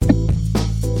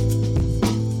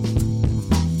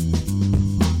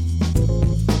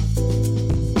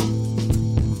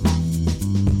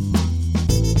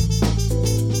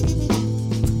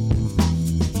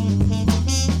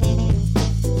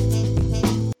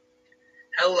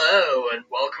Hello, and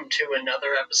welcome to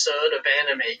another episode of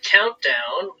Anime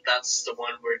Countdown. That's the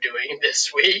one we're doing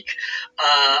this week.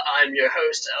 I'm your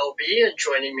host, LB, and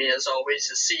joining me as always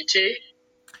is CT.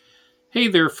 Hey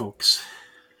there, folks.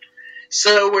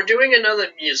 So, we're doing another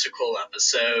musical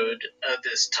episode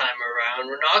this time around.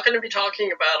 We're not going to be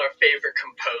talking about our favorite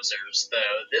composers,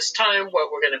 though. This time, what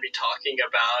we're going to be talking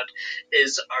about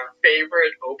is our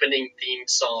favorite opening theme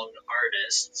song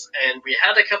artists. And we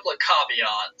had a couple of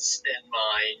caveats in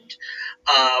mind.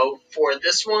 For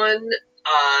this one,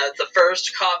 the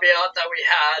first caveat that we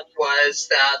had was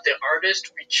that the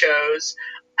artist we chose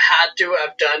had to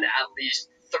have done at least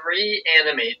 3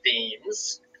 anime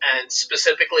themes, and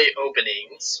specifically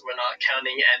openings. We're not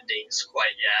counting endings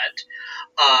quite yet.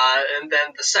 And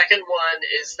then the second one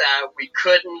is that we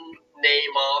couldn't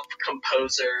name off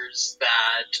composers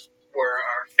that were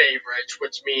our favorites,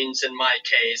 which means in my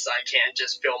case, I can't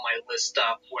just fill my list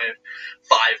up with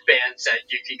 5 bands that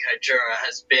Yuki Kaijura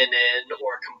has been in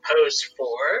or composed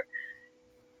for.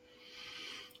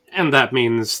 And that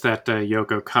means that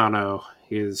Yoko Kanno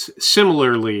is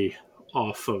similarly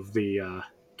off of the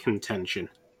contention.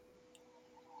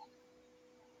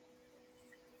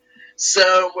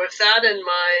 So with that in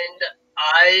mind,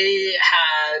 I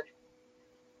had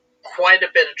quite a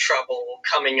bit of trouble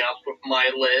coming up with my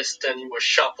list and was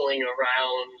shuffling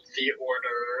around the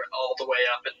order all the way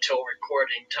up until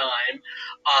recording time.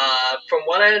 From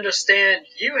what I understand,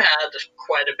 you had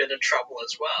quite a bit of trouble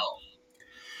as well.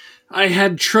 I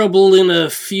had trouble in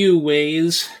a few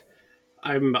ways.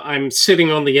 I'm sitting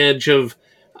on the edge of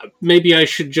maybe I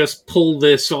should just pull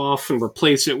this off and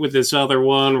replace it with this other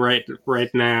one right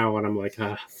now, and I'm like,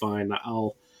 fine,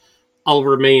 I'll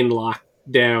remain locked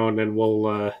down, and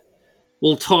we'll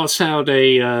toss out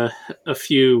a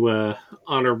few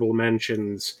honorable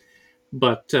mentions,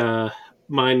 but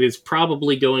mine is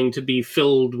probably going to be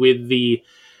filled with the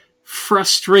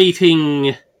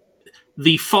frustrating,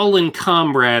 the fallen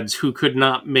comrades who could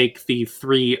not make the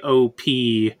 3 OP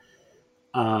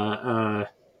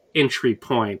entry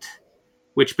point,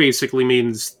 which basically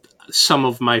means some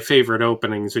of my favorite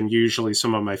openings, and usually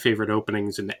some of my favorite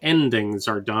openings and endings,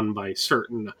 are done by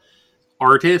certain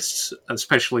artists,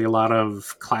 especially a lot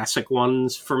of classic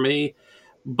ones for me,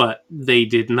 but they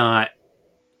did not,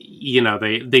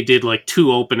 they did like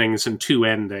 2 openings and 2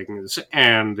 endings,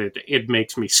 and it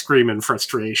makes me scream in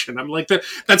frustration. I'm like,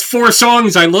 that's 4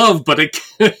 songs I love, but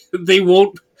they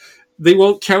won't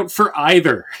count for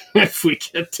either if we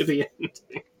get to the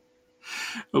ending.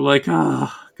 I'm like,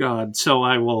 oh god. So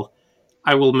I will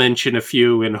mention a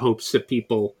few in hopes that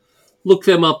people look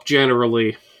them up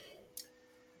generally.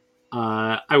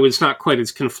 I was not quite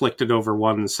as conflicted over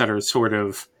ones that are sort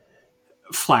of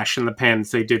flash in the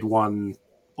pans. They did one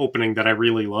opening that I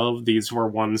really love. These were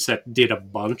ones that did a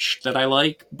bunch that I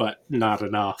like, but not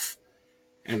enough.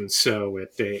 And so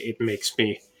it makes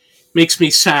me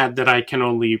sad that I can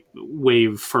only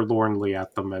wave forlornly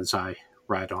at them as I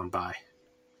ride on by.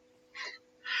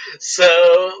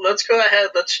 So let's go ahead,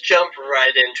 let's jump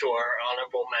right into our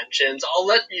honorable mentions. I'll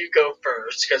let you go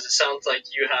first, because it sounds like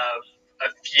you have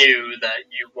a few that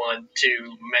you want to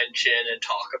mention and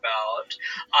talk about.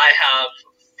 I have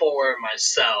 4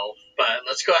 myself, but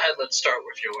let's go ahead, let's start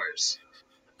with yours.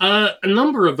 A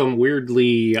number of them,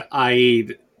 weirdly, I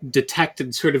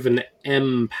detected sort of an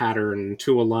M pattern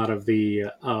to a lot of the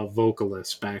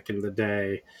vocalists back in the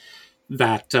day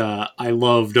that I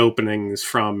loved openings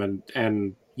from,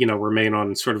 and remain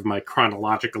on sort of my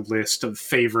chronological list of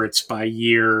favorites by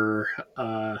year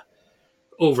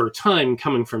over time,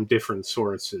 coming from different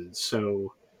sources.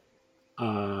 So,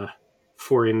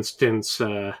 for instance,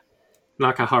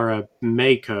 Nakahara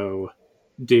Meiko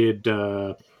did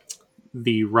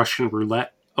the Russian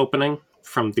Roulette opening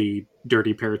from the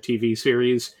Dirty Pair TV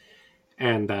series,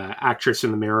 and Actress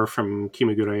in the Mirror from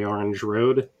Kimagure Orange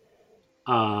Road.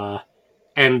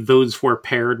 And those were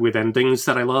paired with endings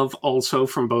that I love also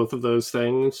from both of those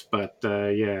things. But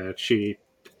yeah, she,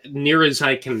 near as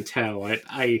I can tell,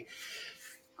 I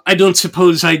don't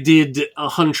suppose I did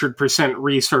 100%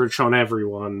 research on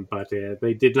everyone, but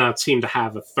they did not seem to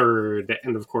have a third,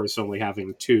 and of course only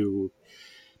having 2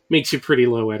 makes you pretty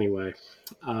low anyway.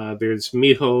 There's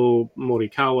Miho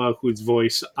Morikawa, whose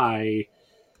voice I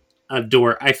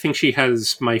adore. I think she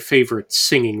has my favorite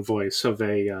singing voice of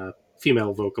a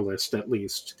female vocalist, at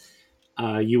least.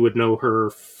 You would know her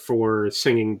for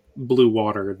singing Blue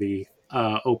Water, the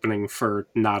opening for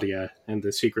Nadia and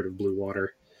the Secret of Blue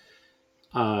Water.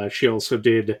 She also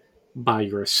did By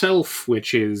Yourself,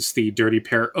 which is the Dirty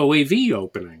Pair OAV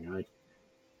opening. I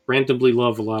randomly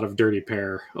love a lot of Dirty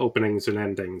Pair openings and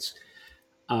endings.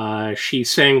 She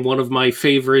sang one of my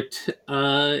favorite, two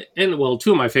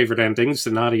of my favorite endings.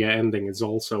 The Nadia ending is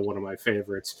also one of my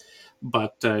favorites.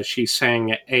 But she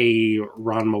sang a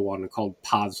Ranma one called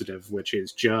Positive, which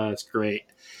is just great.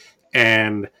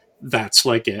 And that's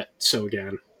like it. So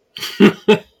again.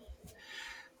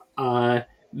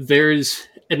 There's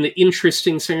an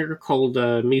interesting singer called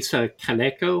Misa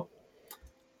Kaneko.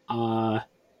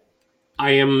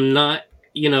 I am not,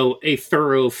 a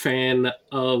thorough fan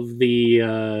of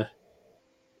the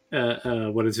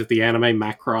what is it? The anime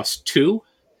Macross 2.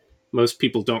 Most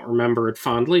people don't remember it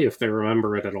fondly, if they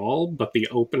remember it at all. But the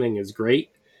opening is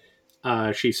great.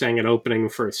 She sang an opening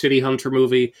for a City Hunter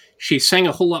movie. She sang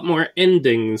a whole lot more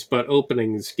endings, but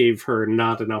openings gave her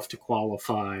not enough to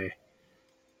qualify.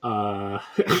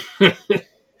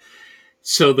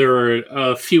 So there are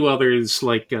a few others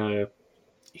like Hiroko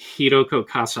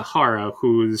Kasahara,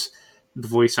 who's the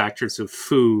voice actress of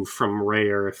Fu from Ray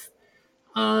Earth.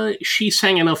 She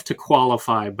sang enough to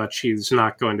qualify, but she's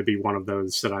not going to be one of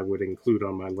those that I would include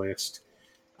on my list.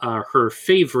 Her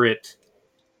favorite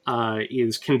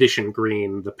is Condition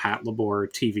Green, the Pat Labor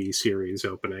TV series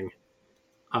opening.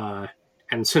 And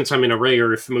since I'm in a Ray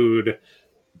Earth mood,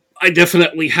 I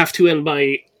definitely have to end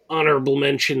my honorable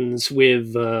mentions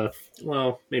with,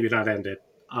 maybe not end it.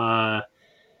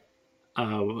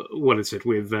 What is it?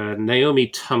 With Naomi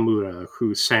Tamura,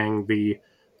 who sang the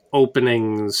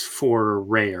openings for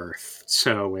Ray Earth.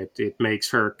 So it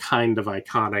makes her kind of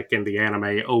iconic in the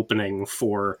anime opening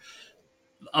for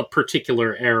a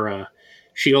particular era.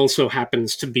 She also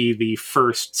happens to be the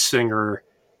first singer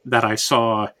that I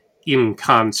saw in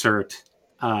concert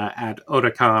at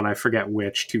Otakon, I forget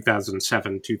which,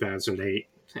 2007, 2008.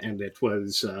 And it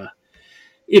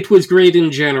was great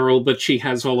in general, but she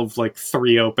has all of like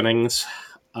 3 openings.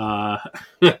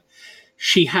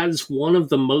 She has one of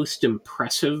the most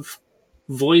impressive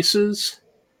voices.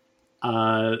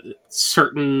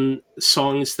 Certain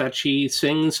songs that she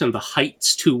sings and the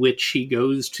heights to which she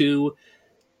goes to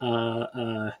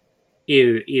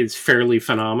is fairly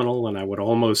phenomenal, and I would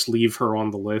almost leave her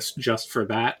on the list just for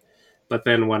that. But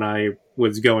then when I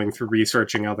was going through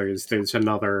researching others, there's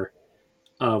another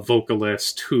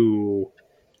vocalist who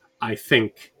I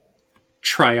think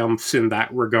triumphs in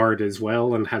that regard as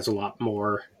well and has a lot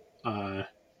more to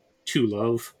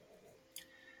love.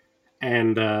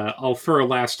 And I'll throw a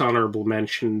last honorable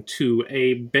mention to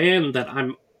a band that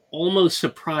I'm almost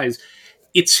surprised.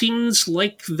 It seems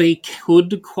like they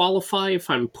could qualify if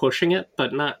I'm pushing it,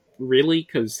 but not really,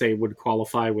 because they would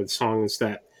qualify with songs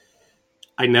that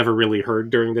I never really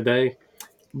heard during the day.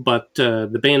 But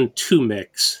the band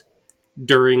 2Mix,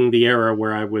 during the era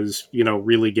where I was,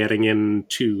 really getting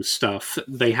into stuff,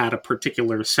 they had a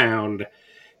particular sound.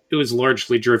 It was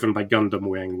largely driven by Gundam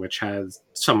Wing, which has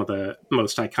some of the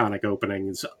most iconic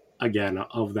openings, again,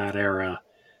 of that era.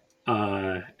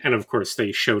 And of course,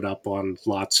 they showed up on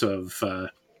lots of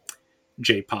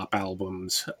J-pop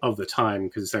albums of the time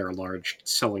because they're a large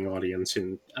selling audience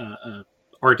and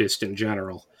artist in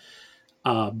general.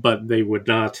 But they would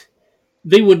not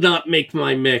make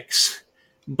my mix.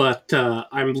 But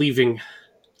I'm leaving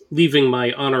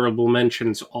my honorable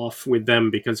mentions off with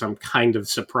them because I'm kind of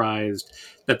surprised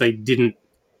that they didn't.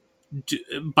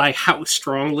 By how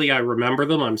strongly I remember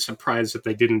them, I'm surprised that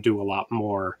they didn't do a lot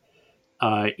more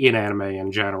in anime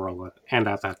in general, and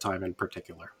at that time in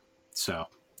particular. So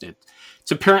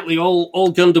it's apparently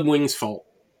all Gundam Wing's fault.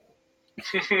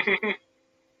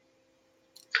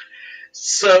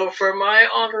 So for my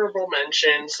honorable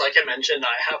mentions, like I mentioned,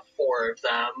 I have 4 of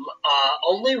them.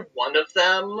 Only one of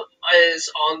them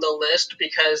is on the list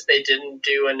because they didn't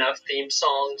do enough theme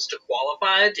songs to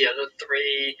qualify. The other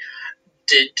 3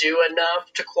 did do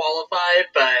enough to qualify,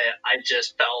 but I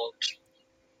just felt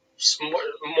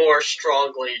more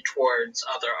strongly towards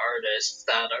other artists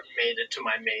that made it to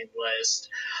my main list.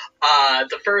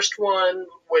 The first one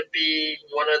would be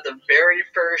one of the very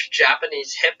first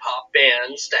Japanese hip-hop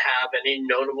bands to have any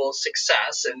notable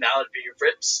success, and that would be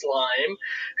Rip Slime,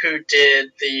 who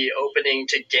did the opening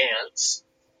to Gantz.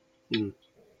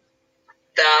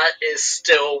 That is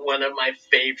still one of my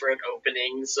favorite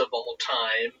openings of all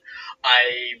time.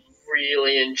 I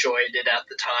really enjoyed it at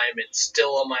the time. It's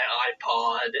still on my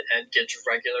iPod and gets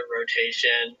regular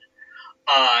rotation.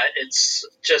 It's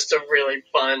just a really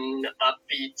fun,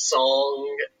 upbeat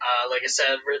song. Like I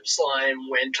said, Rip Slime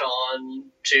went on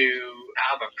to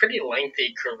have a pretty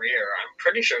lengthy career. I'm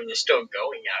pretty sure they're still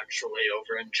going, actually,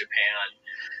 over in Japan.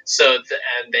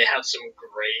 And they have some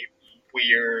great,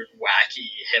 weird, wacky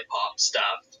hip-hop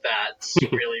stuff that's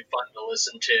really fun to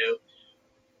listen to.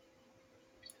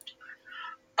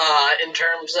 In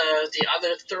terms of the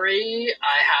other three,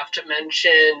 I have to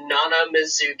mention Nana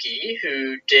Mizuki,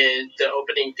 who did the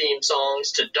opening theme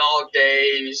songs to Dog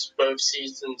Days, both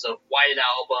seasons of White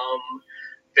Album,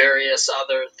 various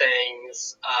other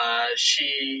things.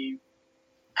 She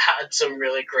had some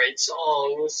really great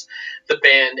songs. The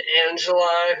band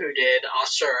Angela, who did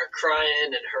Astra Cryin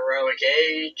and Heroic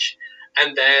Age.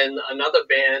 And then another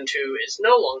band who is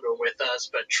no longer with us,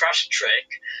 but Trust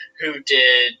Trick, who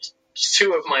did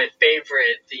two of my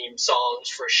favorite theme songs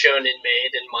for Shonen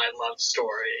Maid and My Love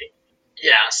Story.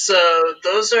 Yeah, so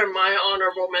those are my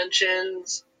honorable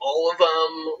mentions. All of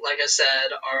them, like I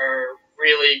said, are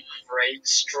really great,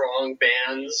 strong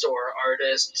bands or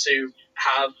artists who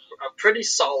have a pretty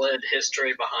solid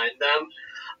history behind them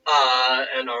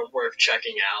and are worth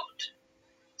checking out.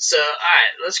 So,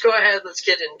 alright, let's go ahead. Let's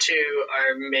get into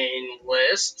our main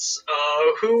lists.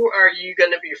 Who are you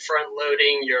going to be front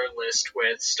loading your list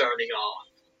with starting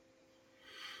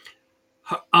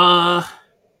off?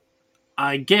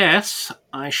 I guess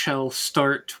I shall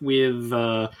start with.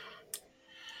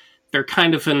 They're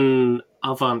kind of an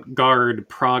avant garde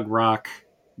prog rock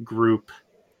group.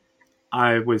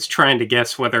 I was trying to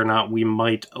guess whether or not we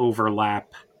might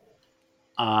overlap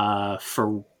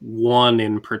for one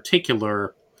in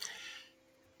particular.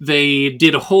 They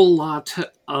did a whole lot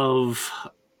of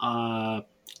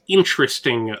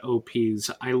interesting OPs.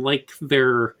 I like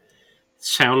their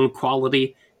sound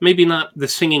quality. Maybe not the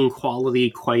singing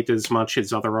quality quite as much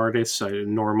as other artists.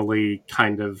 Normally,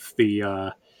 kind of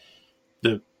the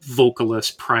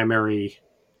vocalist primary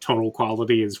tonal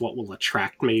quality is what will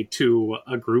attract me to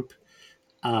a group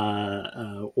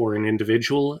or an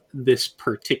individual. This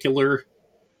particular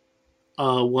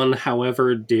one,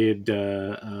 however, did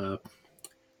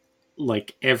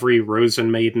like every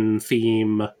Rosenmaiden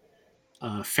theme,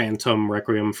 Phantom,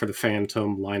 Requiem for the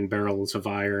Phantom, Line Barrels of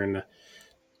Iron.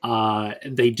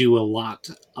 They do a lot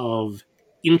of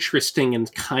interesting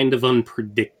and kind of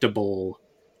unpredictable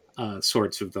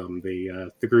sorts of them.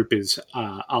 The group is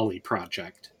Ali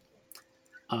Project.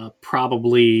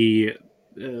 Probably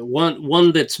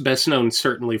one that's best known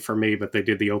certainly for me, but they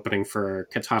did the opening for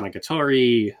Katana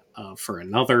Gatari, for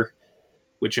another,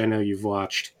 which I know you've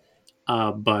watched.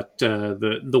 But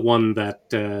the one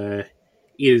that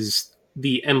is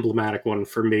the emblematic one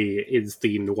for me is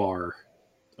the Noir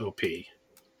OP.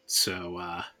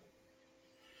 So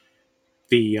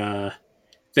the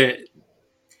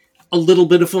a little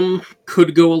bit of them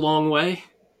could go a long way.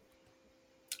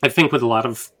 I think with a lot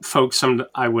of folks,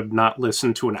 I would not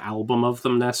listen to an album of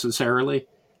them necessarily,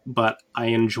 but I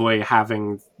enjoy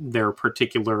having their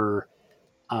particular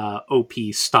OP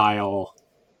style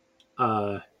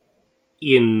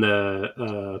in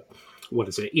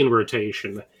in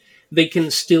rotation. They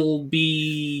can still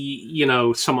be,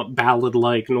 somewhat ballad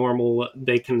like normal.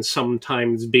 They can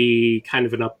sometimes be kind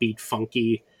of an upbeat,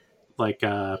 funky, like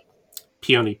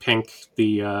Peony Pink,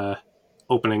 the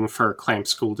opening for Clamp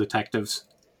School Detectives.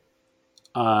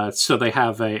 So they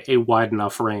have a wide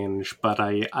enough range, but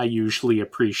I usually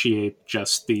appreciate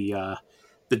just the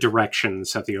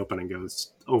directions that the opening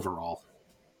goes overall.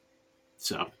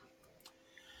 So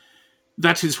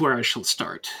that is where I shall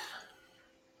start.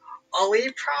 Ali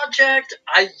Project,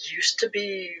 I used to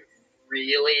be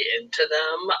really into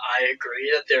them. I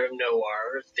agree that their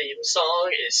Noir theme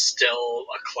song is still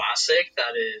a classic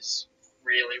that is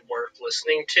really worth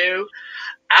listening to.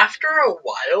 After a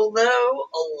while, though,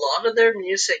 a lot of their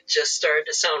music just started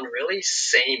to sound really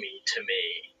samey to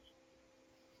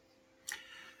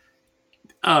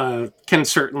me. Can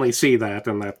certainly see that,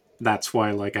 and that's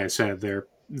why, like I said,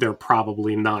 they're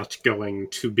probably not going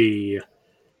to be,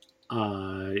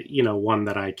 one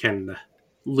that I can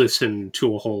listen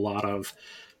to a whole lot of.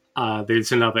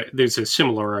 There's a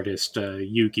similar artist,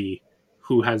 Yuki,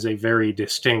 who has a very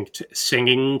distinct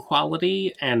singing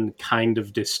quality and kind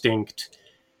of distinct,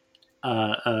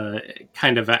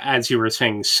 kind of as you were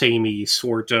saying, samey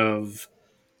sort of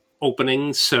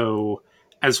openings. So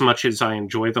as much as I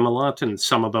enjoy them a lot, and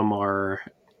some of them are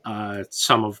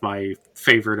some of my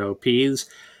favorite OPs,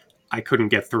 I couldn't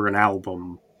get through an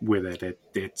album with it.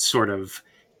 It sort of,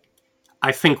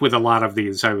 I think with a lot of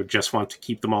these, I would just want to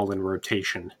keep them all in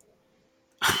rotation.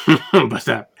 But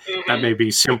that may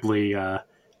be simply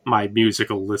my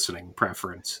musical listening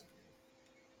preference.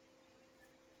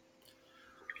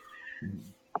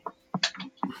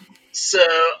 So,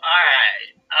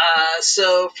 alright.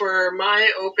 So, for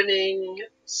my opening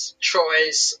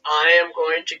choice, I am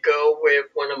going to go with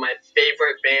one of my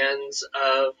favorite bands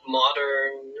of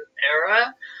modern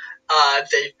era.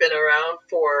 They've been around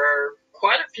for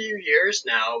quite a few years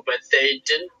now, but they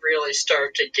didn't really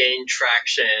start to gain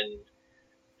traction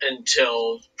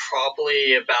until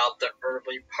probably about the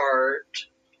early part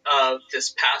of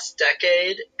this past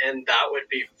decade, and that would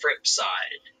be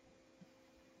Fripside.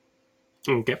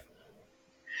 Okay.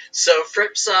 So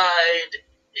Fripside,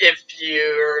 if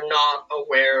you're not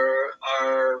aware,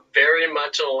 are very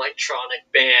much an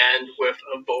electronic band with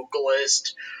a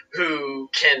vocalist who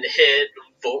can hit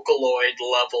Vocaloid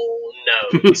level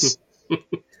notes.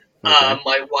 Okay.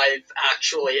 My wife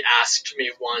actually asked me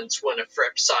once when a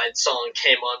Fripside song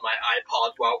came on my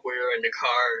iPod while we were in the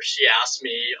car. She asked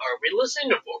me, "Are we listening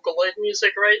to Vocaloid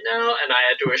music right now?" And I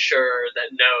had to assure her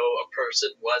that no, a person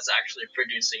was actually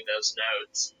producing those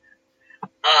notes.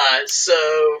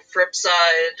 So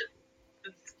Fripside,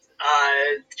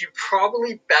 you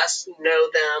probably best know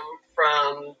them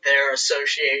from their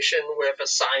association with a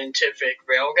scientific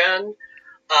railgun.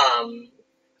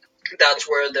 That's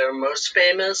where they're most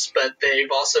famous, but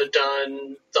they've also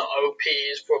done the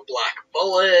OPs for Black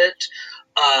Bullet.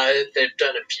 They've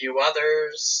done a few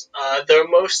others. Their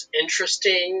most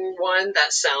interesting one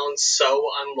that sounds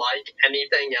so unlike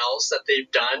anything else that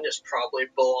they've done is probably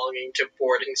belonging to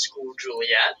Boarding School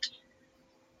Juliet.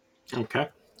 Okay.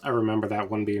 I remember that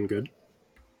one being good.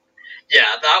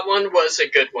 Yeah, that one was a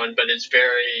good one, but it's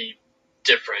very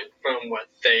different from what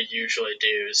they usually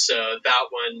do. So that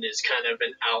one is kind of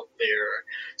an outlier.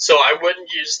 So I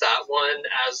wouldn't use that one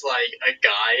as like a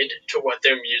guide to what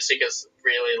their music is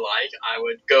really like. I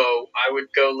would go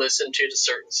listen to the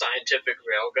certain scientific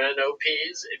railgun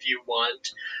OPs if you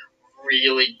want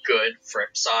really good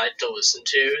Fripside to listen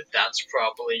to. That's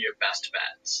probably your best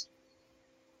bets.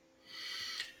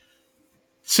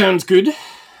 Sounds good.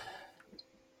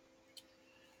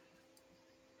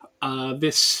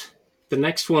 The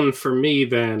next one for me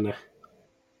then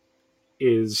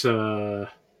is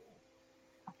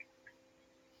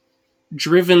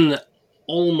driven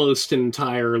almost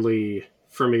entirely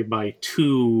for me by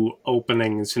two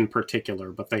openings in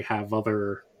particular, but they have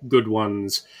other good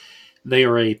ones. They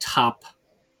are a top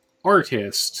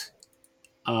artist,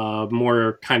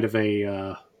 more kind of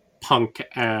a punk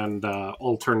and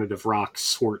alternative rock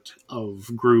sort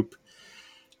of group.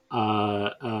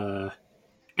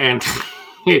 And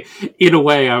in a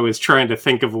way, I was trying to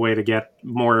think of a way to get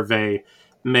more of a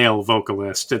male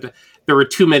vocalist. There were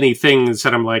too many things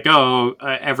that I'm like,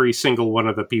 every single one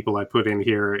of the people I put in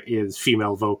here is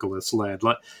female vocalist led.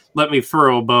 Let me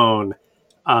throw a bone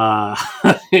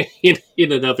in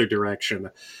another direction.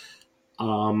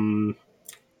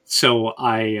 So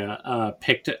I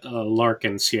picked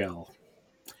L'Arc-en-Ciel,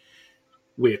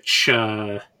 which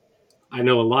I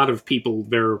know a lot of people,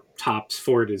 their tops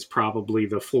for it is probably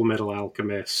the Full Metal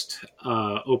Alchemist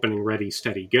opening Ready,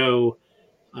 Steady, Go.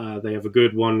 They have a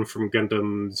good one from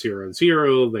Gundam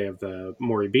 00. They have the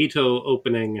Moribito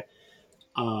opening.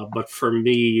 But for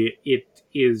me, it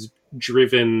is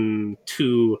driven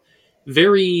to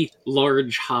very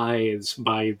large highs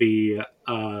by the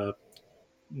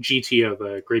GTO,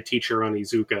 the Great Teacher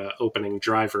Onizuka opening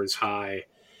Driver's High.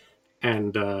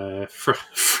 And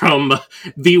from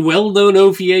the well-known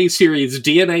OVA series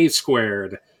DNA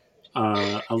Squared,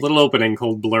 a little opening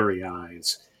called Blurry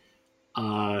Eyes.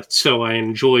 So I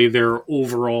enjoy their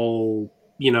overall,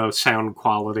 sound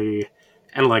quality.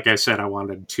 And like I said, I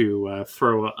wanted to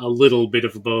throw a little bit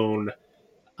of a bone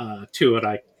to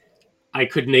it. I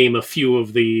could name a few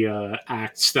of the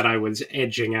acts that I was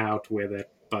edging out with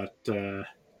it, but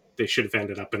they should have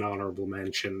ended up in honorable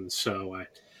mentions. So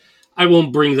I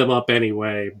won't bring them up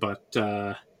anyway, but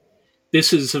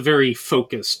this is a very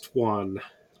focused one.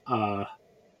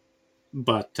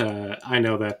 But I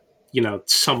know that,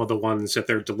 some of the ones that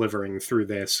they're delivering through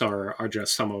this are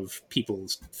just some of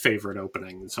people's favorite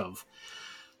openings of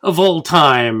all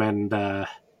time, and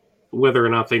whether or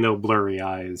not they know Blurry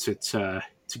Eyes, it's a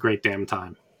great damn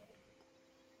time.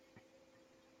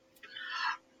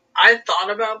 I thought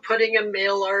about putting a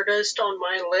male artist on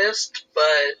my list,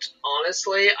 but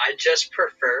honestly, I just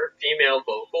prefer female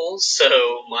vocals, so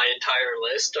my entire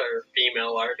list are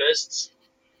female artists.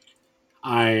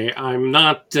 I'm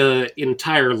not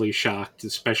entirely shocked,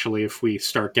 especially if we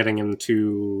start getting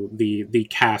into the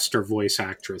cast or voice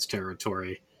actress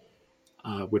territory,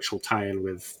 which will tie in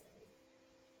with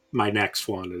my next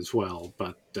one as well,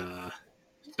 but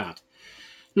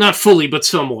not fully, but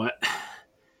somewhat.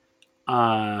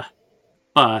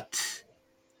 But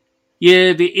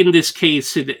yeah, in this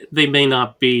case, they may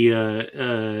not be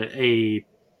a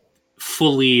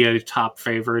fully a top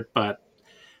favorite, but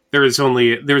there's a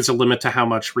limit to how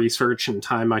much research and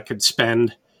time I could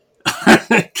spend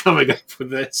coming up with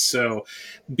this. So,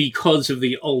 because of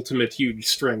the ultimate huge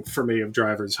strength for me of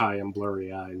Driver's High and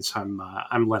Blurry Eyes,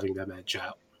 I'm letting them edge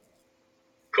out.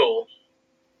 Cool.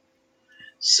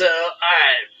 So,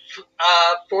 alright.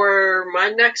 For my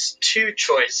next two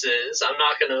choices, I'm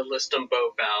not going to list them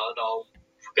both out. I'm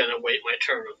going to wait my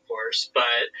turn, of course. But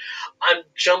I'm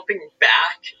jumping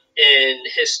back in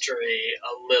history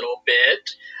a little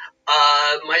bit.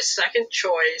 My second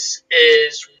choice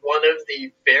is one of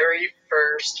the very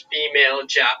first female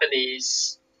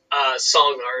Japanese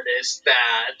song artists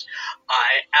that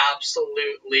I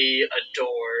absolutely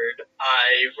adored.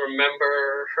 I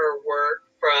remember her work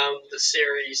from the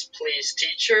series Please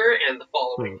Teacher and the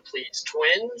following Please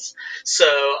Twins, so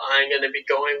I'm going to be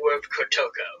going with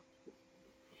Kotoko.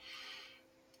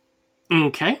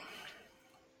 Okay.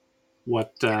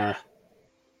 What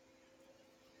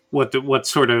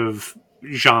sort of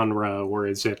genre, or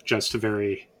is it just a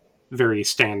very, very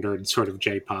standard sort of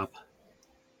J-pop?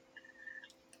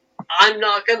 I'm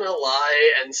not going to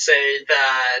lie and say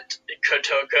that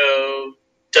Kotoko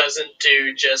doesn't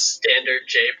do just standard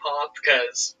J-pop,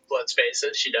 because, let's face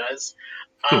it, she does.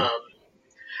 But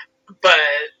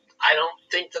I don't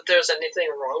think that there's anything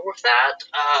wrong with that.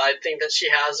 I think that she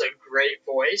has a great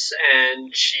voice,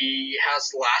 and she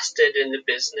has lasted in the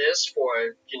business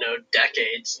for,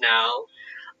 decades now.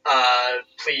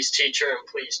 Please Teacher and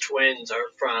Please Twins are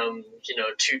from,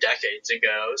 2 decades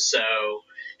ago, so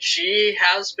she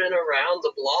has been around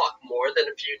the block more than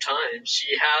a few times.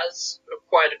 She has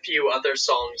quite a few other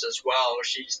songs as well.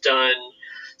 She's done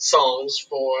songs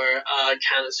for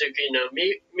Kanazuki no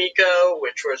Miko,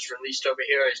 which was released over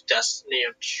here as Destiny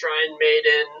of Shrine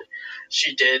Maiden.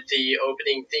 She did the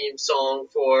opening theme song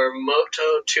for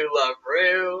Moto to Love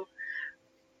Ru.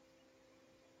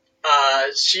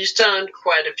 She's done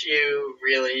quite a few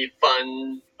really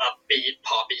fun, upbeat,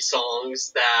 poppy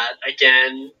songs that,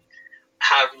 again,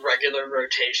 have regular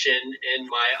rotation in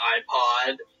my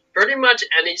iPod. Pretty much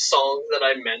any song that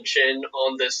I mention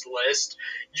on this list,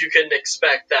 you can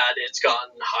expect that it's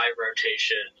gotten high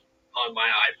rotation on my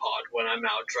iPod when I'm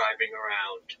out driving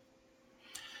around.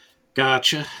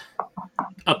 Gotcha.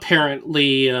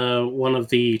 Apparently, one of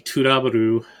the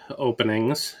Turaburu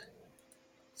openings.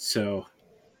 So,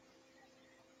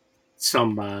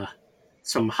 some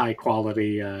high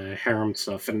quality harem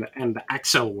stuff, and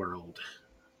Axel World.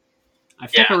 I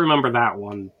think I remember that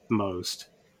one most.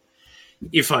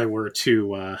 If I were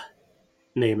to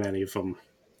name any of them,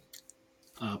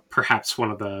 perhaps one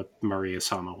of the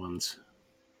Maria-sama ones,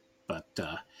 but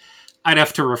I'd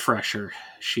have to refresh her.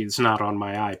 She's not on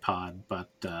my iPod, but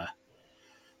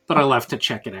I'll have to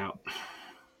check it out.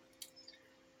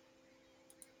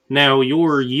 Now,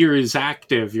 your years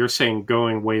active, you're saying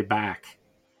going way back,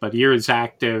 but years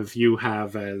active you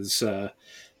have as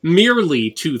merely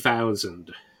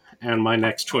 2000, and my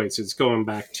next choice is going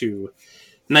back to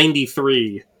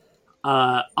 93.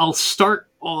 I'll start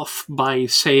off by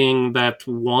saying that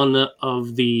one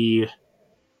of the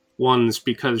ones,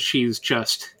 because she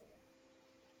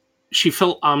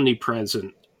felt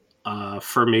omnipresent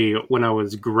for me when I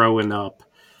was growing up.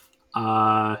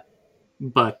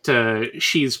 But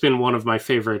she's been one of my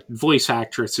favorite voice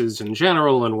actresses in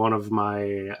general, and one of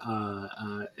my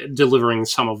delivering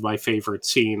some of my favorite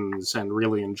scenes and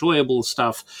really enjoyable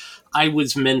stuff. I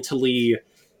was mentally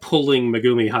pulling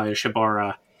Megumi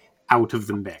Hayashibara out of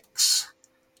the mix.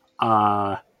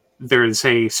 There's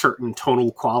a certain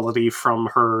tonal quality from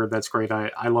her that's great.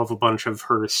 I love a bunch of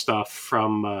her stuff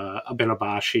from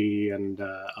Abinabashi and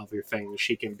other things.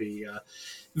 She can be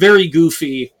very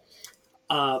goofy.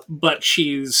 But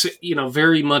she's,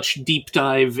 very much deep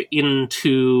dive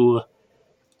into,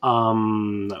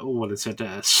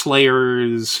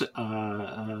 Slayers,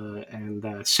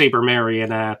 and Saber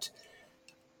Marionette.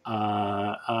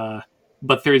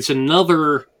 But there's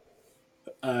another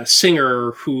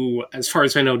singer who, as far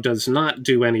as I know, does not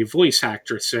do any voice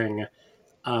actressing,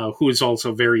 who is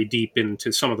also very deep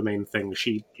into some of the main things.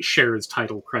 She shares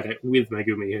title credit with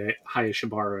Megumi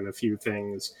Hayashibara in a few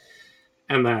things.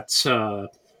 And that's Masami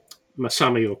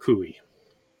Okui.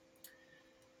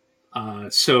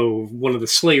 So one of the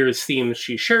Slayers themes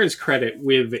she shares credit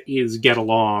with is Get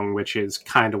Along, which is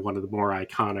kind of one of the more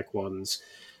iconic ones.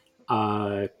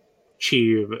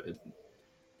 She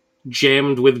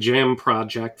jammed with Jam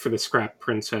Project for the Scrap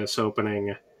Princess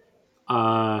opening.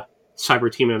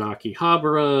 Cyber Team and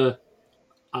Akihabara.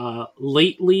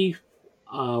 Lately,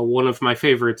 one of my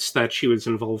favorites that she was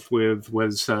involved with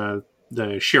was the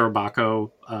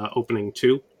Shirobako opening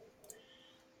too.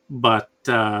 But,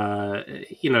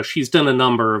 she's done a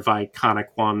number of iconic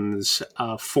ones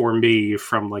for me,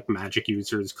 from like Magic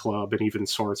Users Club and even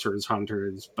Sorcerer's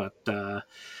Hunters.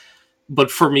 But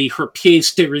for me, her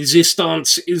pièce de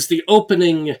résistance is the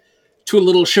opening to a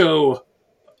little show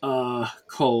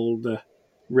called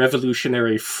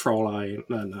revolutionary Fräulein,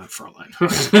 not Fräulein,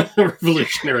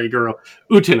 revolutionary girl,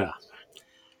 Utena.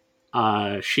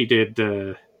 She did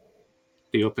the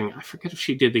opening. I forget if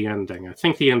she did the ending. I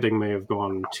think the ending may have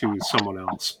gone to someone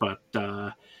else, but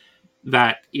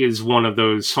that is one of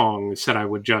those songs that I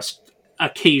would just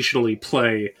occasionally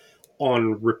play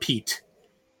on repeat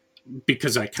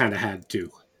because I kind of had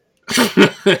to.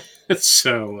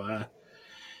 So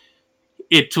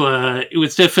it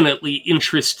was definitely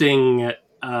interesting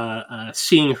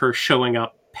seeing her showing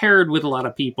up paired with a lot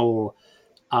of people.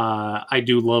 I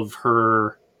do love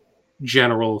her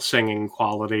general singing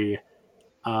quality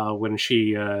when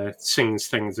she sings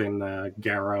things in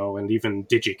Garo and even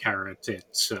Digicarrot.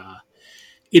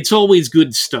 It's always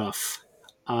good stuff.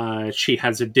 She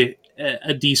has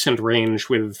a decent range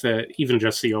with even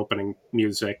just the opening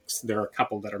music. There are a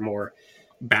couple that are more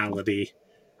ballady.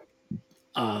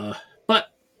 But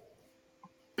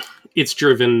it's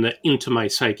driven into my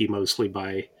psyche mostly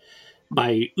by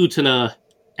Utena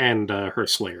and her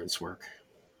Slayer's work.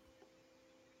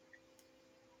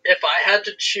 If I had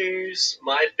to choose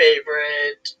my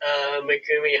favorite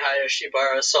Megumi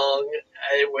Hayashibara song,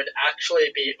 it would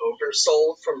actually be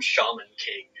Oversoul from Shaman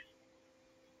King.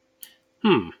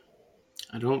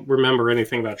 I don't remember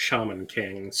anything about Shaman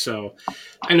King, so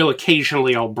I know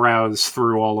occasionally I'll browse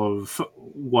through all of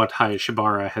what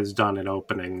Hayashibara has done in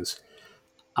openings.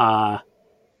 I'm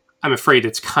afraid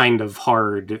it's kind of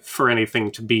hard for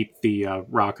anything to beat the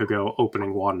Rakugo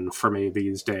opening one for me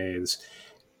these days.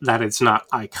 That it's not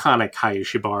iconic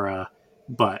Hayashibara,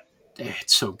 but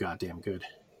it's so goddamn good.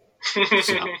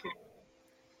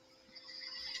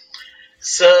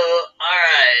 So,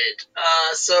 alright.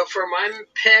 So for my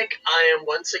pick, I am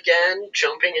once again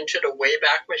jumping into the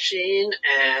Wayback Machine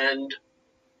and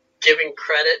giving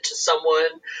credit to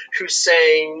someone who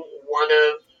sang one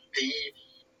of the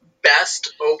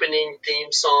best opening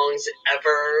theme songs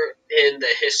ever in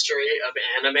the history of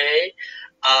anime.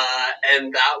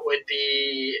 And that would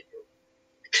be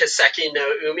Kiseki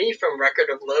no Umi from Record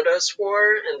of Lodoss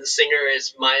War, and the singer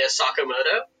is Maya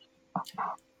Sakamoto.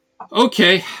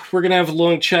 Okay, we're gonna have a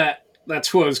long chat. That's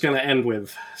who I was gonna end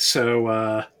with. So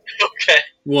okay,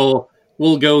 we'll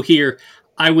go here.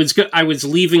 I was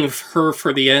leaving her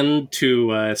for the end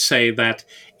to say that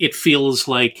it feels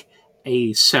like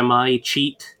a semi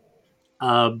cheat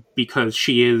because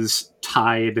she is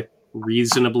tied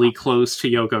reasonably close to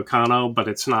Yoko Kanno, but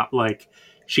it's not like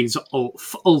she's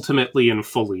ultimately and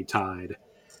fully tied.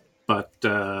 But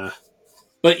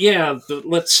yeah,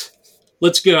 let's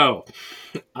go.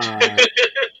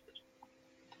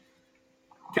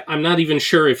 I'm not even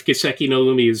sure if Kiseki no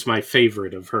Umi is my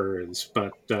favorite of hers,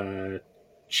 but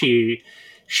she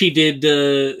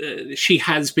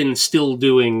has been still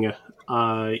doing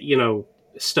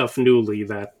stuff newly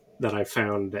that I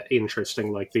found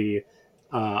interesting, like the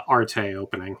Arte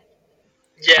opening.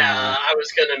 Yeah, I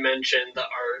was going to mention the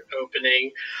art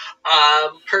opening.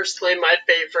 Personally, my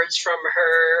favorites from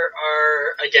her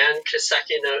are, again,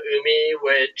 Kiseki no Umi,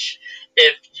 which,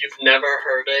 if you've never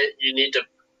heard it, you need to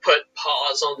put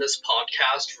pause on this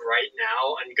podcast right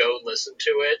now and go listen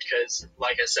to it, because,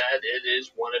 like I said, it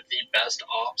is one of the best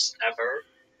ops ever.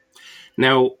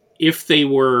 Now, if they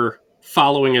were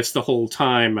following us the whole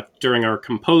time during our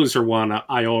composer one,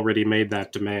 I already made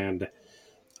that demand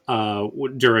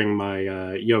during my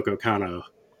Yoko Kanno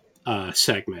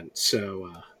segment.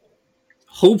 So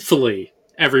hopefully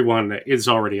everyone is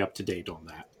already up to date on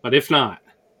that. But if not...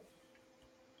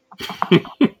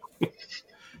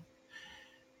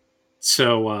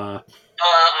 So I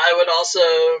would also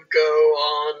go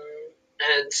on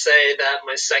and say that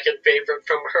my second favorite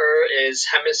from her is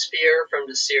Hemisphere from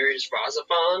the series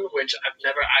Razafon, which I've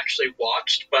never actually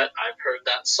watched, but I've heard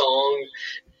that song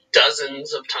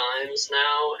dozens of times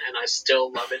now, and I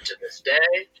still love it to this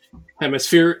day.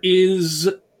 Hemisphere is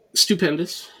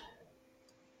stupendous.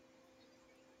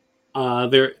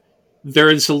 There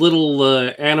is a little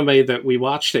anime that we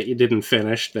watched that you didn't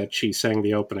finish that she sang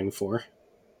the opening for.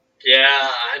 Yeah,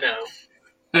 I know.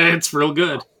 It's real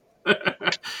good.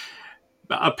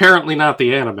 Apparently not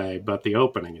the anime, but the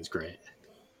opening is great.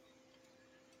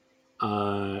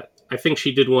 I think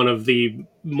she did one of the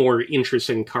more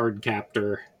interesting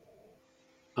Cardcaptor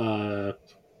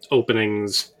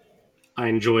openings. I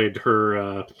enjoyed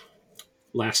her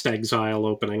Last Exile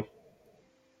opening.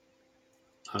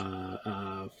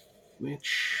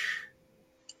 Which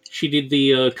she did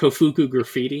the Kofuku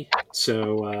Graffiti,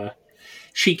 so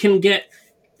she can get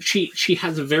she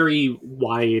has a very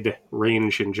wide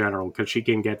range in general because she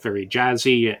can get very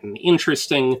jazzy and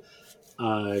interesting.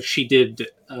 She did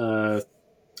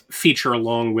feature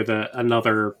along with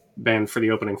another band for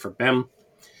the opening for BEM.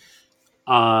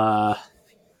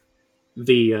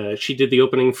 She did the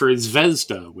opening for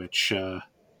Zvezda, which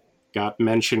got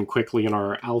mentioned quickly in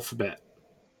our alphabet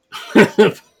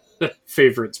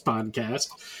favorites podcast,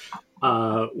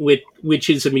 which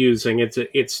is amusing.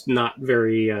 It's not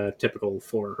very typical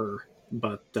for her,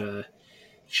 but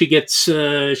she gets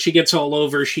all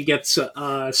over. She gets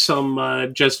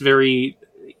some just very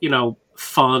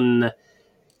fun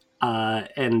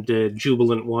and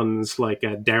jubilant ones like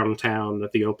Downtown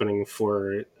at the opening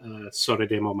for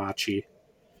Sorede Momachi.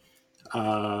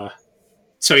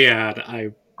 So yeah,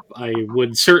 I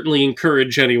would certainly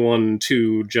encourage anyone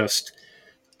to just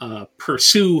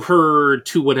pursue her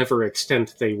to whatever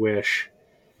extent they wish,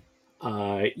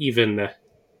 even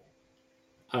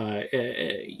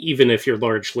if you're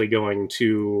largely going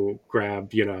to grab,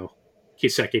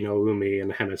 Kiseki no Umi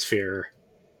and Hemisphere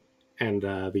and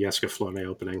the Escaflowne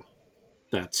opening.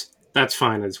 That's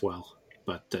fine as well,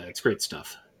 but it's great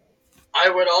stuff. I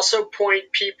would also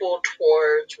point people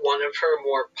towards one of her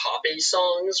more poppy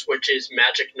songs, which is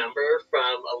Magic Number from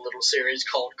a little series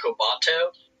called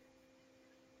Kobato.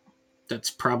 That's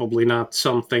probably not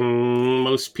something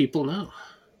most people know.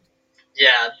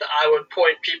 Yeah, I would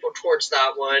point people towards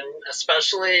that one,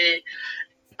 especially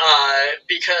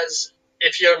because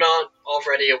if you're not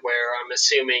already aware, I'm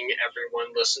assuming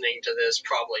everyone listening to this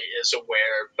probably is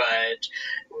aware, but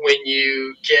when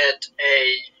you get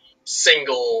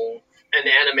an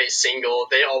anime single,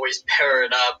 they always pair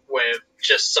it up with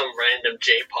just some random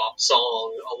J-pop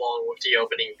song along with the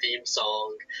opening theme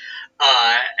song.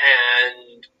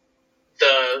 And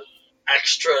the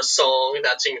extra song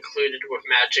that's included with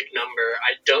Magic Number,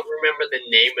 I don't remember the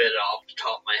name of it off the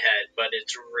top of my head, but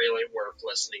it's really worth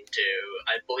listening to.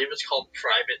 I believe it's called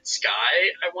Private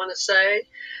Sky, I want to say.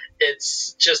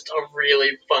 It's just a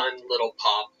really fun little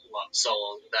pop love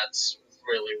song that's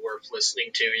really worth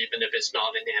listening to, even if it's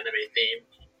not an anime theme.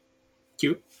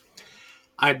 Cute.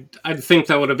 I'd think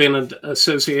that would have been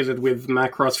associated with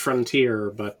Macross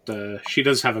Frontier, but she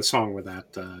does have a song with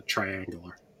that,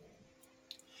 Triangular.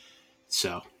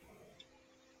 So,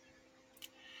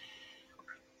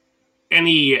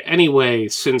 anyway,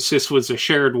 since this was a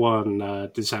shared one,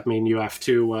 does that mean you have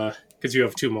to, because you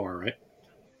have two more, right?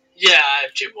 Yeah, I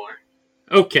have two more.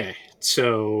 Okay,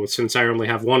 so since I only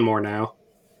have one more now,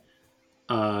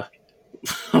 and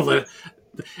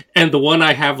the one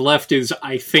I have left is,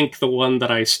 I think, the one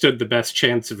that I stood the best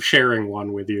chance of sharing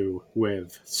one with you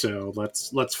with. So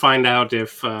let's find out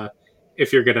if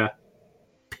you're gonna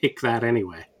pick that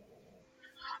anyway.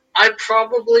 I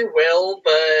probably will,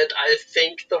 but I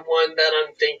think the one that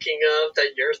I'm thinking of,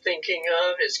 that you're thinking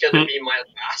of, is going to be my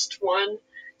last one.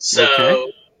 So,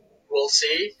 okay. We'll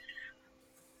see.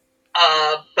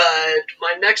 But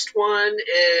my next one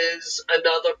is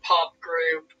another pop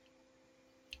group.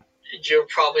 You're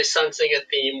probably sensing a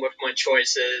theme with my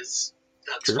choices.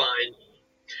 That's sure. Fine.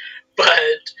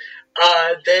 But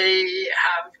they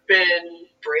have been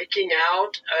breaking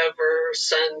out ever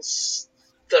since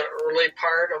the early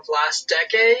part of last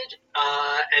decade,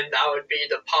 and that would be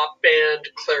the pop band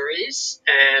Clarice,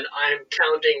 and I'm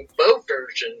counting both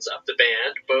versions of the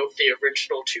band, both the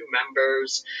original two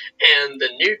members and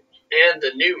the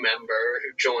new member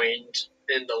who joined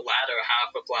in the latter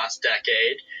half of last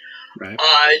decade. Right.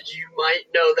 You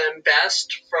might know them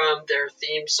best from their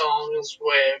theme songs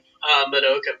with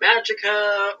Madoka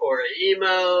Magica,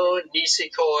 Oraimo,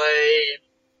 Nisekoi.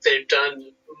 They've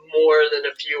done more than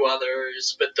a few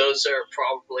others, but those are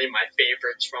probably my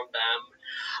favorites from them.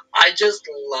 I just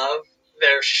love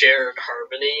their shared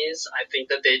harmonies. I think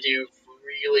that they do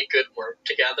really good work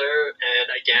together,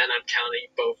 and again, I'm counting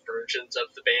both versions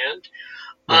of the band.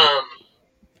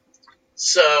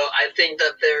 So I think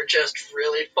that they're just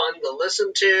really fun to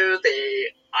listen to.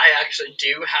 I actually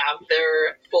do have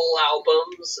their full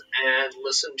albums and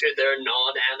listen to their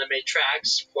non-anime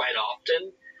tracks quite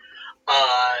often.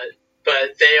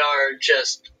 But they are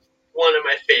just one of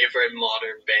my favorite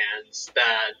modern bands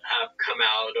that have come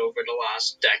out over the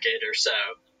last decade or so.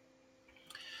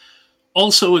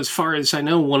 Also, as far as I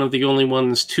know, one of the only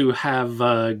ones to have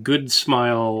Good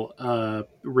Smile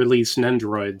release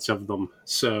Nendoroids of them.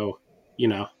 So,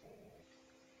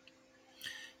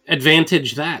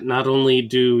 advantage that. Not only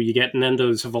do you get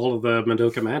Nendos of all of the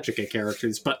Madoka Magica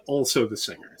characters, but also the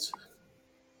singers.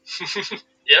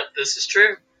 Yep, this is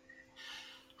true.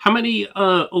 How many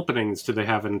openings do they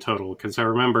have in total? Because I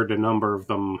remembered a number of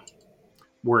them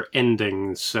were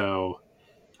endings, so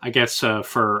I guess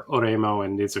for Oraimo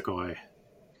and Nisekoi.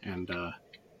 And, oh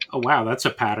wow, that's a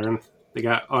pattern. They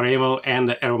got Oraimo and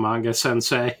the Eromanga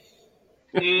Sensei.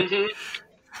 Mm-hmm.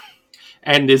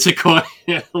 And Nisekoi.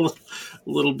 A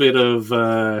little bit of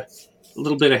A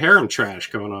little bit of harem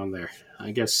trash going on there.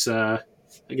 I guess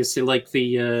they like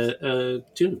the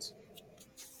tunes.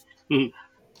 Mm.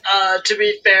 To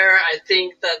be fair, I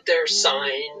think that they're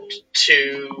signed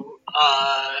to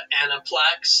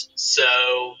Aniplex,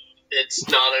 so it's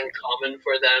not uncommon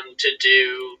for them to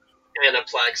do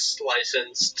Aniplex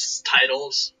licensed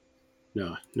titles.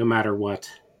 No matter what,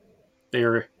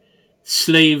 they're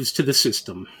slaves to the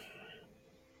system.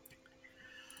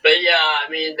 But yeah, I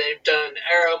mean, they've done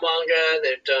Arrow manga,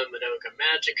 they've done Madoka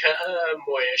Magica,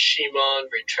 Moyashimon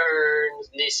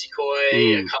Returns,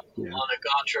 Nisekoi, a couple of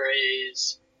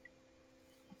Monogatari's.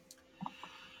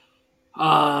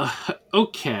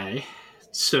 Okay.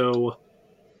 So,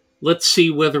 let's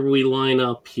see whether we line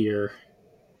up here.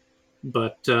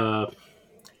 But,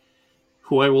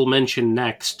 who I will mention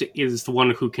next is the one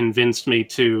who convinced me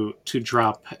to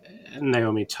drop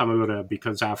Naomi Tamura,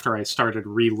 because after I started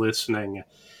re-listening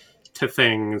to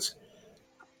things,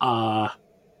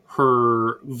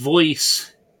 her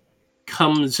voice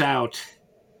comes out.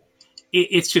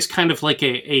 It's just kind of like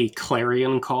a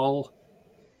clarion call,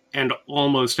 and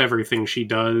almost everything she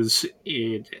does,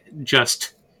 it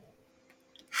just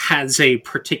has a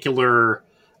particular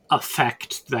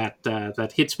effect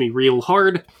that hits me real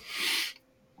hard.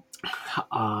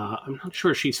 I'm not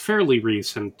sure. She's fairly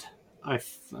recent.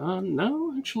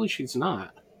 No, actually, she's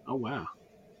not. Oh wow.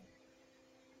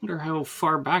 Wonder how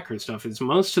far back her stuff is.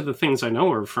 Most of the things I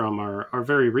know her from are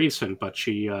very recent, but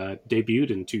she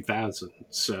debuted in 2000.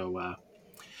 So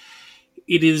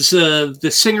it is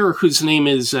the singer whose name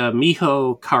is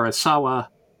Miho Karasawa,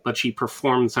 but she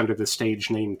performs under the stage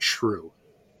name True.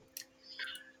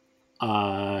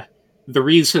 The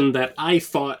reason that I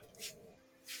thought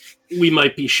we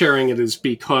might be sharing it is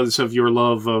because of your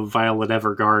love of Violet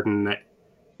Evergarden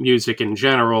music in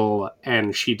general,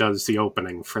 and she does the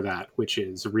opening for that, which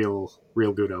is a real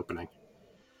good opening.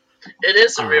 It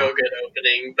is a real good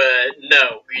opening, but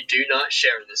no, we do not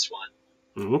share this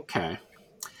one. Okay.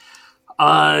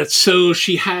 So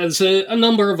she has a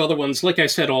number of other ones. Like I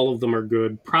said, all of them are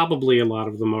good. Probably a lot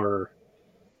of them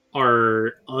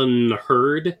are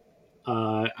unheard.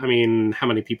 I mean, how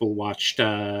many people watched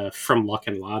From Luck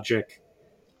and Logic?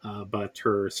 But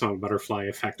her song Butterfly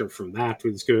Effector from that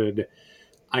was good.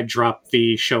 I dropped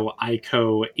the show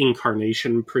Aiko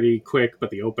Incarnation pretty quick,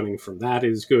 but the opening from that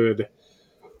is good.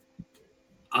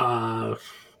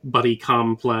 Buddy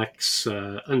Complex,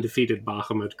 Undefeated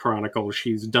Bahamut Chronicle.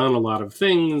 She's done a lot of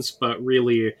things, but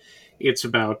really it's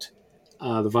about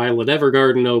the Violet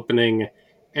Evergarden opening,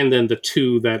 and then the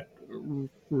two that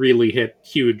really hit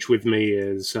huge with me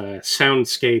is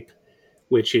Soundscape,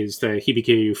 which is the Hibike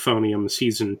Euphonium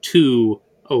Season 2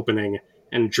 opening,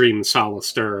 and Dream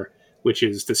Solaster, which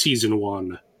is the Season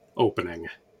 1 opening.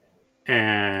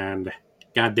 And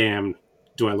goddamn,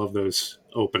 do I love those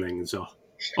openings a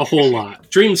whole lot.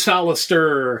 Dream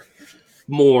Solaster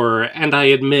more, and I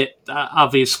admit,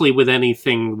 obviously with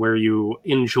anything where you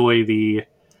enjoy the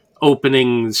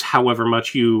openings, however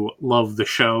much you love the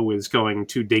show is going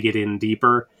to dig it in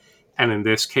deeper. And in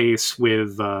this case,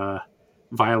 with Violet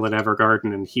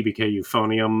Evergarden and Hibike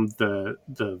Euphonium,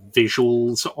 the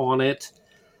visuals on it,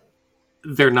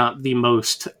 they're not the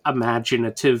most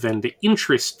imaginative and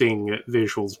interesting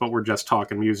visuals, but we're just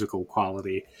talking musical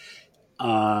quality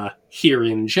here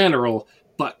in general.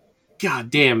 But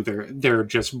goddamn, they're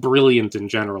just brilliant in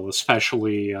general,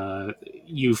 especially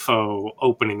UFO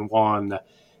opening one,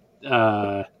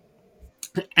 and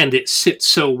it sits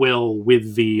so well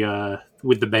with the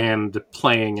band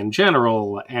playing in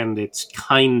general, and it's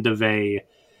kind of a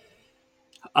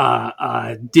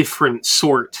different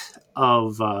sort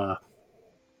of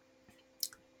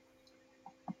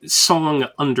song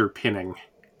underpinning,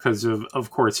 because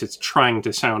of course it's trying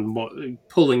to sound more,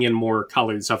 pulling in more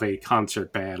colors of a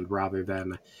concert band rather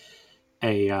than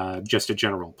a just a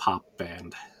general pop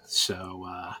band. So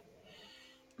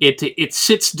it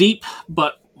sits deep,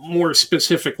 but more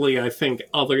specifically, I think,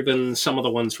 other than some of the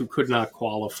ones who could not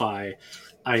qualify,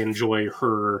 I enjoy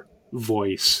her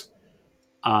voice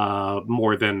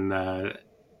more than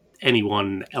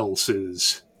anyone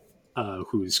else's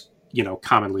who's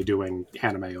commonly doing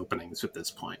anime openings at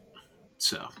this point.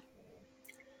 So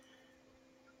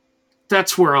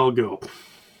that's where I'll go.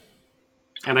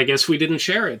 And I guess we didn't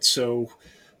share it, so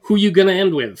who you gonna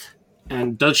end with?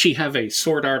 And does she have a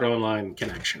Sword Art Online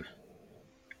connection?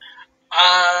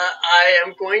 I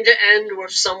am going to end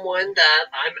with someone that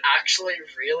I'm actually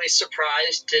really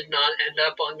surprised did not end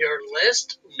up on your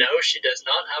list. No, she does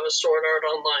not have a Sword Art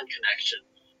Online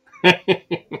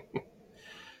connection.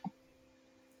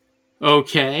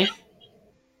 Okay.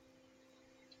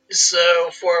 So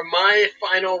for my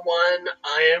final one,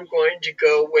 I am going to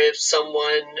go with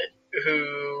someone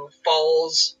who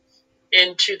falls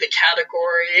into the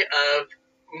category of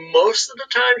most of the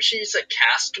time she's a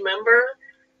cast member,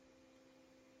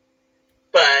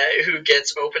 but who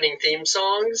gets opening theme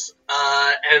songs,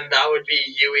 and that would be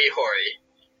Yui Horii.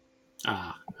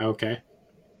 Ah, okay.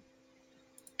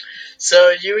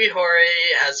 So Yui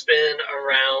Horii has been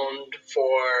around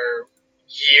for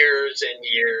years and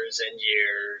years and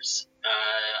years.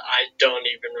 I don't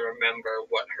even remember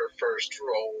what her first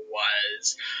role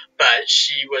was, but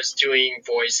she was doing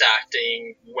voice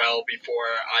acting well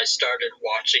before I started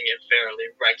watching it fairly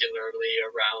regularly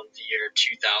around the year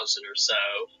 2000 or so.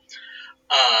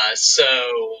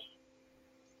 So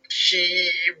she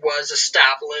was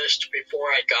established before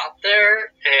I got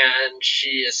there, and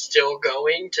she is still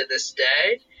going to this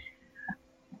day.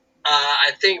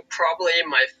 I think probably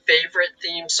my favorite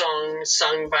theme song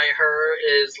sung by her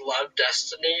is Love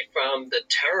Destiny from the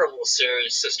terrible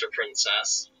series Sister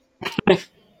Princess.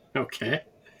 Okay.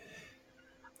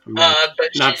 I'm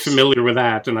But not she's, familiar with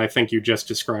that, and I think you just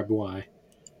described why.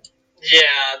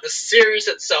 yeah, the series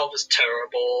itself is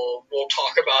terrible. We'll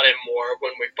talk about it more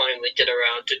when we finally get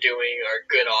around to doing our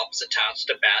good ops attached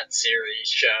to bad series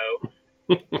show.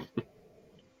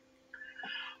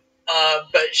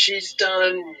 But she's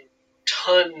done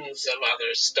tons of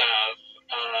other stuff.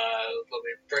 Let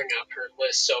me bring up her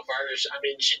list so far. I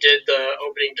mean, she did the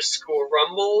opening to School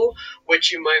Rumble,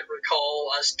 which you might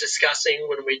recall us discussing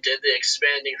when we did the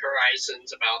Expanding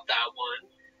Horizons about that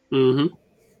one. Mm-hmm.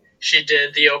 She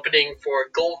did the opening for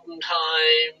Golden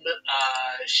Time.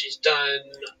 She's done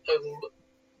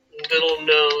a little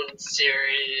known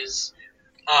series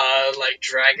like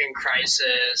Dragon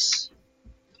Crisis.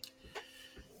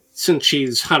 Since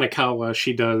she's Hanekawa,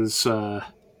 she does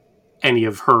any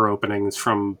of her openings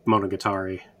from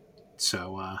Monogatari.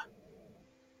 So,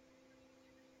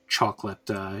 Chocolate,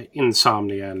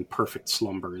 Insomnia, and Perfect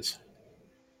Slumbers.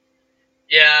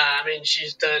 Yeah, I mean,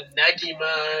 she's done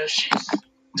Negima, she's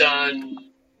done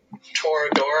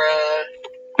Toradora.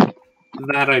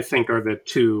 That, I think, are the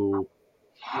two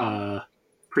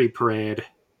Pre-Parade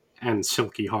and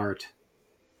Silky Heart.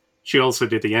 She also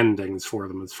did the endings for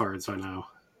them, as far as I know.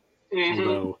 Mm-hmm.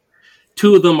 Although,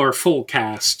 two of them are full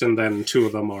cast, and then two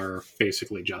of them are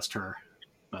basically just her.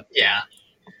 But yeah.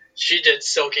 She did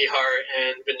Silky Heart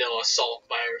and Vanilla Salt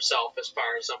by herself, as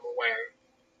far as I'm aware.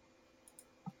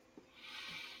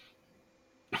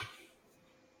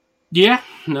 Yeah,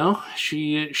 no,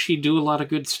 she do a lot of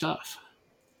good stuff.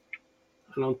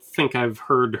 I don't think I've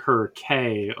heard her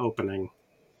K opening.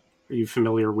 Are you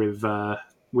familiar with that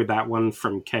one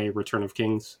from K Return of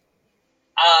Kings?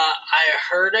 I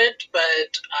heard it,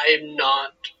 but I'm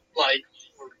not like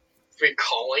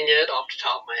recalling it off the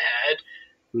top of my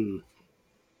head.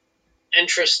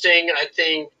 Interesting. I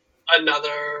think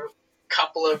another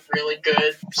couple of really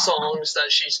good songs that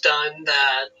she's done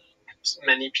that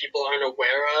many people aren't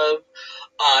aware of.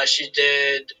 She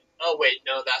did. Oh wait,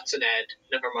 no, that's an Ed.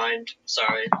 Never mind.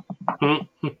 Sorry.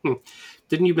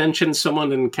 Didn't you mention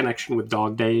someone in connection with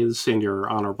Dog Days in your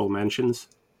honorable mentions?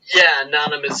 Yeah,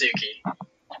 Nana Mizuki.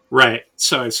 Right.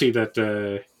 So I see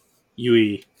that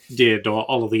Yui did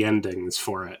all of the endings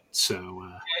for it. So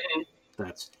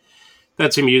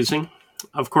that's amusing.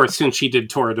 Of course, since she did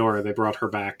Toradora, they brought her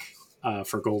back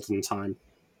for Golden Time.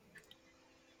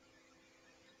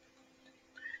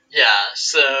 Yeah,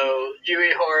 so Yui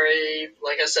Horii,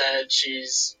 like I said,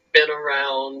 she's been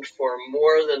around for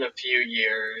more than a few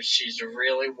years. She's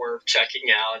really worth checking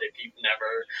out if you've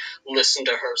never listened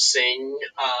to her sing.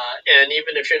 And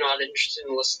even if you're not interested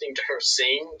in listening to her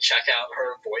sing, check out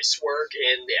her voice work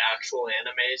in the actual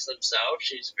animes themselves.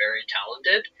 She's very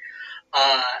talented,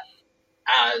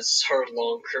 as her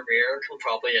long career can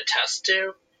probably attest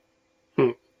to.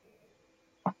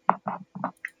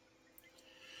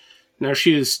 Now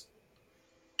she's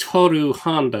Toru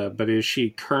Honda, but is she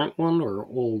current one or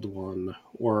old one?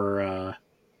 Or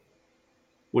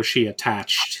was she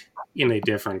attached in a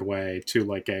different way to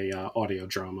like a audio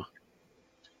drama?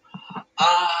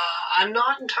 I'm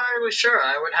not entirely sure.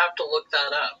 I would have to look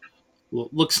that up. Well,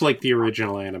 looks like the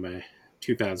original anime,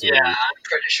 2001. Yeah, I'm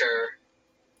pretty sure.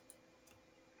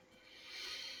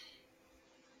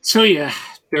 So yeah,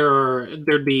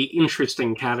 there'd be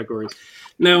interesting categories.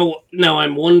 Now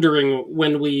I'm wondering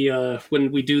when we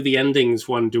do the endings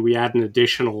one, do we add an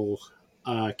additional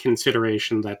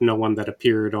consideration that no one that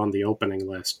appeared on the opening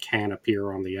list can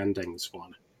appear on the endings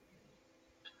one?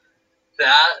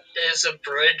 That is a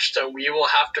bridge that we will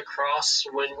have to cross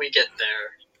when we get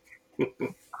there.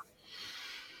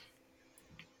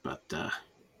 But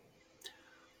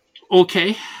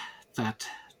okay, that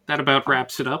that about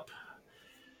wraps it up.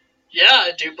 Yeah,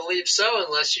 I do believe so,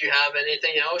 unless you have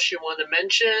anything else you want to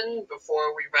mention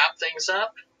before we wrap things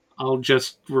up. I'll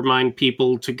just remind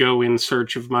people to go in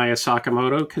search of Maya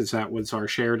Sakamoto, because that was our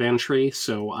shared entry.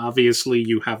 So obviously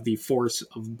you have the force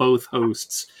of both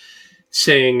hosts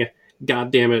saying,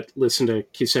 God damn it, listen to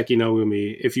Kiseki no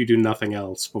Umi if you do nothing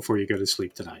else before you go to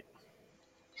sleep tonight.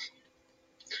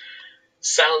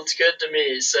 Sounds good to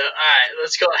me. So, all right,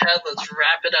 let's go ahead. Let's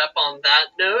wrap it up on that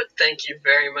note. Thank you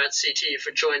very much, CT, for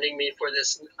joining me for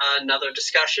this another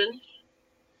discussion.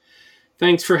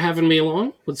 Thanks for having me along.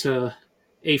 It was a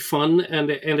fun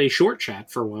and a short chat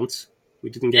for once.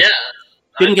 We didn't get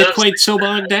quite so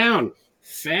bogged down.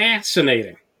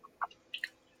 Fascinating.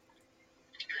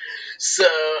 So,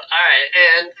 all right,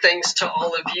 and thanks to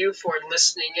all of you for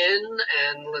listening in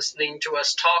and listening to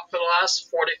us talk for the last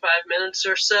 45 minutes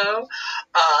or so.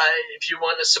 If you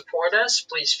want to support us,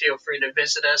 please feel free to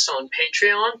visit us on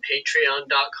Patreon,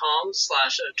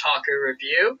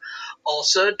 patreon.com/otakureview.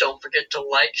 Also, don't forget to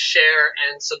like, share,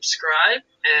 and subscribe,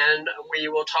 and we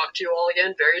will talk to you all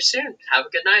again very soon. Have a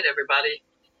good night, everybody.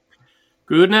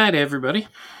 Good night, everybody.